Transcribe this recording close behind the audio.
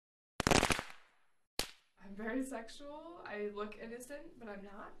I'm very sexual. I look innocent, but I'm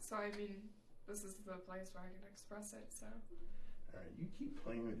not. So, I mean, this is the place where I can express it, so. All right, you keep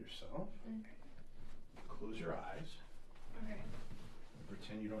playing with yourself. Okay. Close your eyes. Okay. And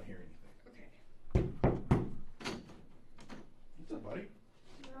pretend you don't hear anything. Okay. What's up, buddy?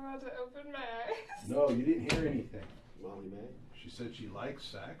 I'm about to open my eyes. No, you didn't hear anything. Molly May? She said she likes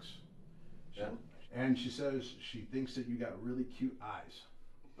sex. Yeah. And she says she thinks that you got really cute eyes.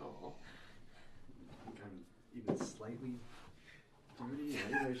 Oh. I think I'm even slightly dirty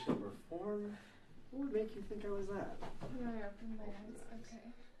and maybe I should perform. What would make you think I was that? When I open my eyes.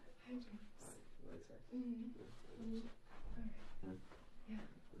 Okay. Hi, James. What did I say? Mm-hmm. Okay. Yeah.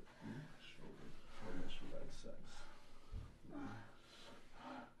 How much you like sex?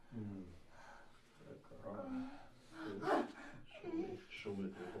 Good girl. Show me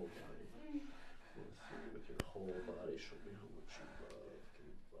your whole body. Let's see, with your whole body, show me how much you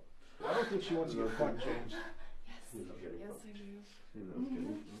love. I don't think she wants to get fucked, James. Yes. You know, getting Yes, fucked. I do. You know,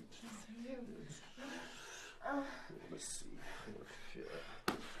 getting fucked. Yes, I do. Let's see. Let's feel it.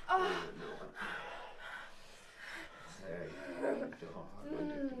 There you go.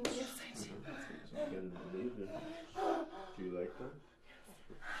 Yes, I do. It's good and believing. Do you like that?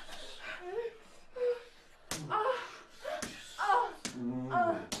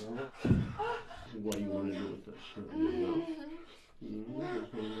 What do you want to do with this?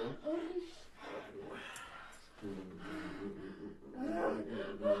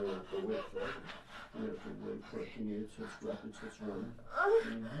 You have to wait for it to need its rapid its run.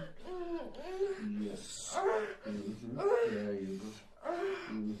 Yes. There you go.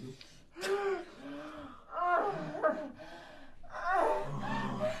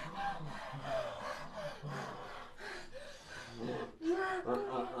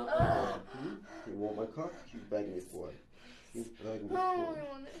 You want my cock? You begging me for it. You begging me for it.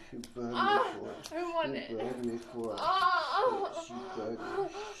 I want it. You begging me for it. I want it. You begging me for it. Yes, you begging me.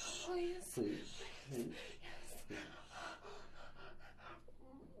 Please. Please. Please.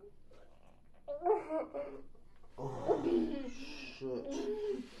 Oh, shit.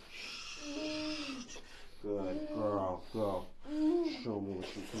 Good girl, go. Show me what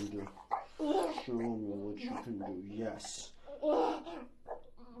you can do. Show me what you can do. Yes.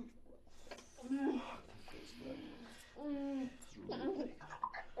 It's really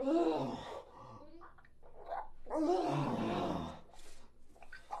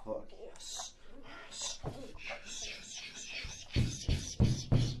fuck yes.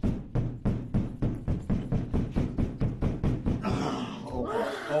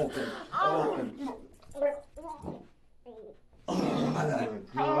 Open.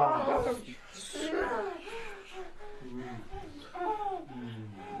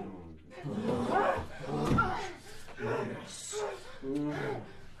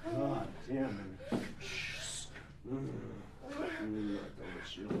 God damn it. I'm not done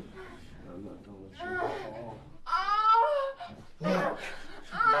with you. I'm not done with you.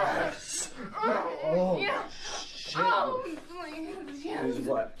 Oh, shit. Please. Please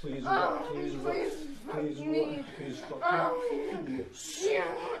what? Please what? Please what? Please what? Please fucking yes.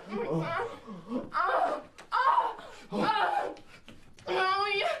 Oh, yeah.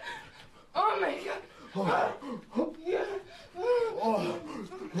 Oh, my God.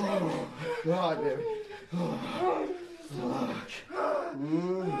 God damn it.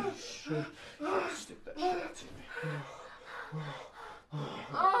 Shit. Stick that shit to me. I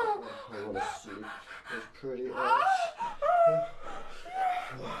want to see those pretty eyes.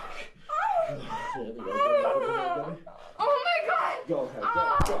 Oh my God! Go ahead,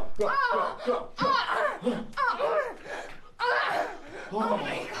 go. Oh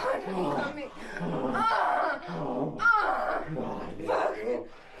my God! Let me.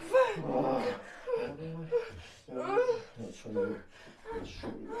 That's from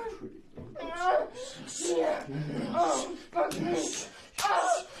pretty.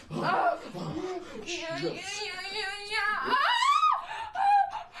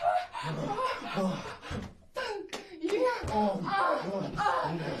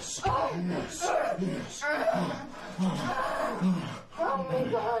 Oh my God! Oh my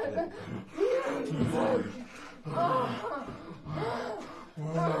God!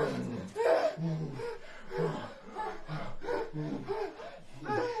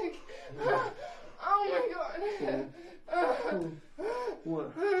 What?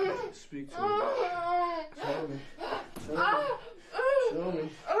 Speak to me. Tell me. Tell me.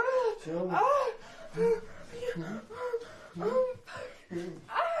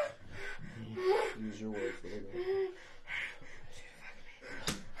 Use your words, little girl.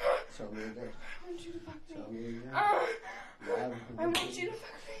 Tell me again. I want you to fuck me. Tell me again. I want you to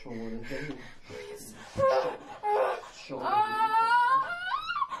fuck me. I want to hear you. Please. Show me.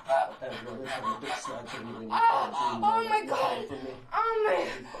 Everyone is trying to bitch slap for me when you can't do Oh my God. for me. Oh my,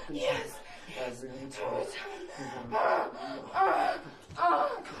 yes. Every time. Oh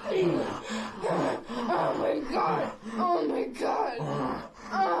my God. Oh my God.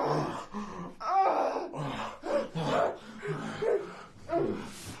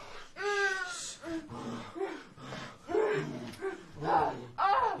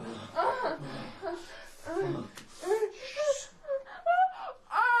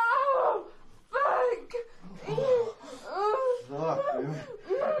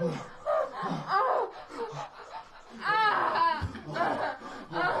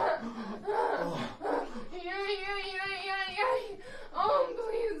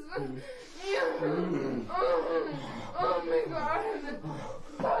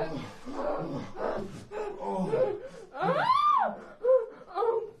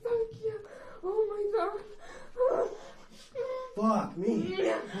 Fuck me.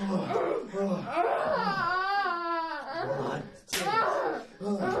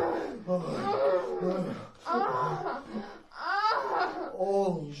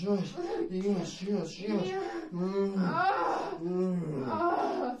 Oh, yes, yes, yes, yes.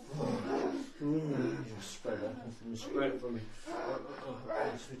 Spread that for me. Spread it for me.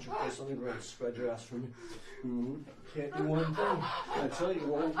 Switch your face on the ground. Spread your ass for me. Can't do one thing. I tell you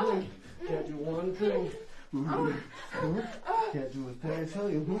one thing. Can't do one thing. Can't do a thing. I tell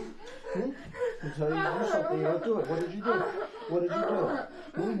you. I tell you to do something. You don't do it. What did you do? What did you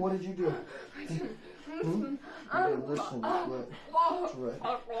do? What did you do? You didn't listen. That's right.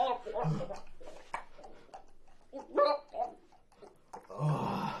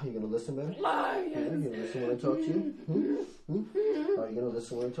 Oh, you gonna listen, baby? Yeah, you gonna listen when I talk to you? Are you gonna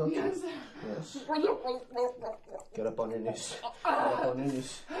listen when I talk to you? Yes. Get up on your knees. Get up on your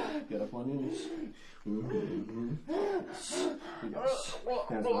knees. Get up on your knees. Yes.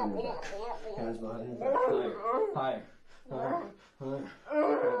 Hands behind your back. Hands behind your back. Higher. Higher. Higher.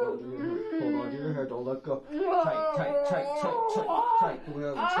 Hold on to your hair. Don't let go. Tight, tight, tight, tight, tight, tight. We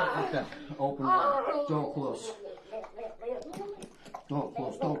are tight like that. Open wide. Don't close. Don't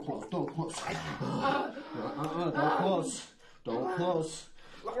close, don't close, don't close. Don't close. Don't close.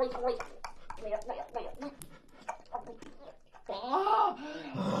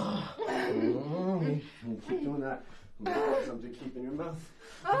 Keep doing that. Something to keep in your mouth.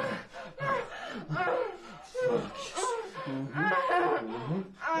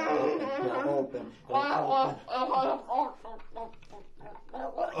 Open.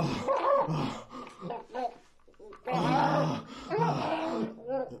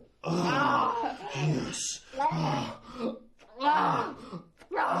 Yes.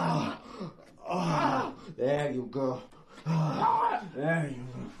 There you go. There you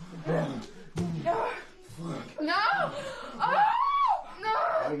go. No! Oh! No!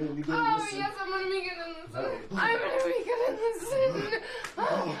 Are you gonna be good Oh, at this? yes, I'm gonna be good at this. I'm gonna be good at this.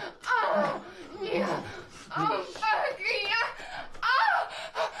 Yeah. Oh, fuck. Yeah.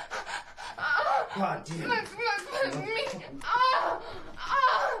 God damn it. Look, me.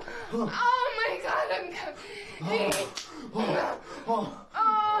 Oh my God, I'm good.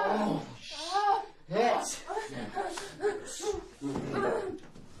 Yes.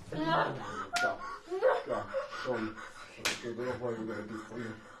 Go. Show me. What we're gonna do for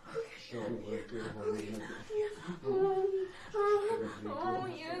you. Show me what beautiful we're gonna do. Oh,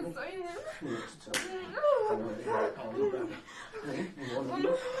 yes, I am. Yes, tell me.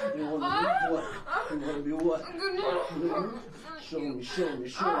 You wanna be what? You wanna be what? Show me.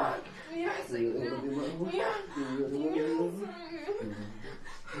 Yes, I You do. wanna be what? Yeah. You really wanna be what?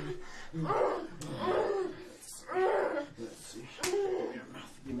 Let's see.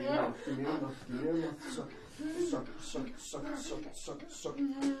 Give me your mouth. Give me your mouth. Give me your mouth. Suck it. Suck it. Suck it. Suck it. Suck it. Suck it. Suck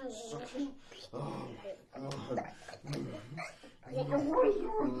it. Suck it. Oh, God.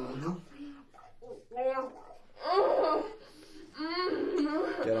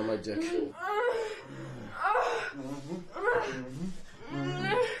 Get on my dick.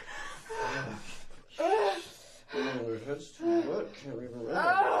 Your head's too wet. Can't even read it.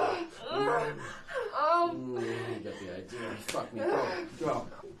 You get the idea. Fuck me. Go.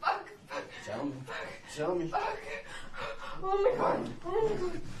 Tell me. Tell me. Oh my God.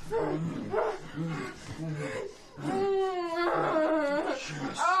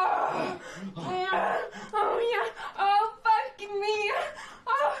 Oh yeah. Oh fuck me.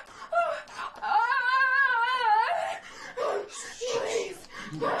 Please.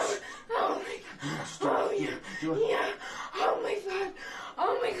 Oh my God. Oh yeah. Yeah. Oh my God.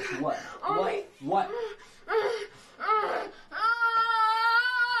 Oh my God. What? Oh my. What? Oh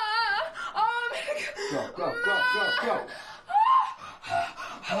my God. Go, go, go, go, go.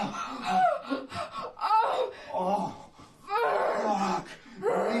 Oh, fuck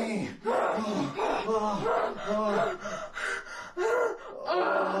me.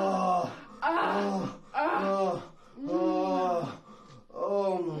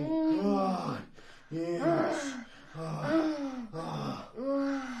 Oh my God. Yes.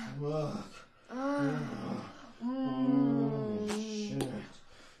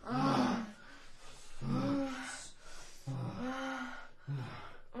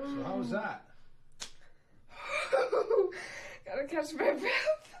 So how was that? Gotta catch my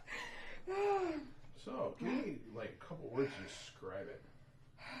breath. So, give me like a couple words to describe it.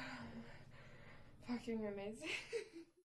 Fucking amazing.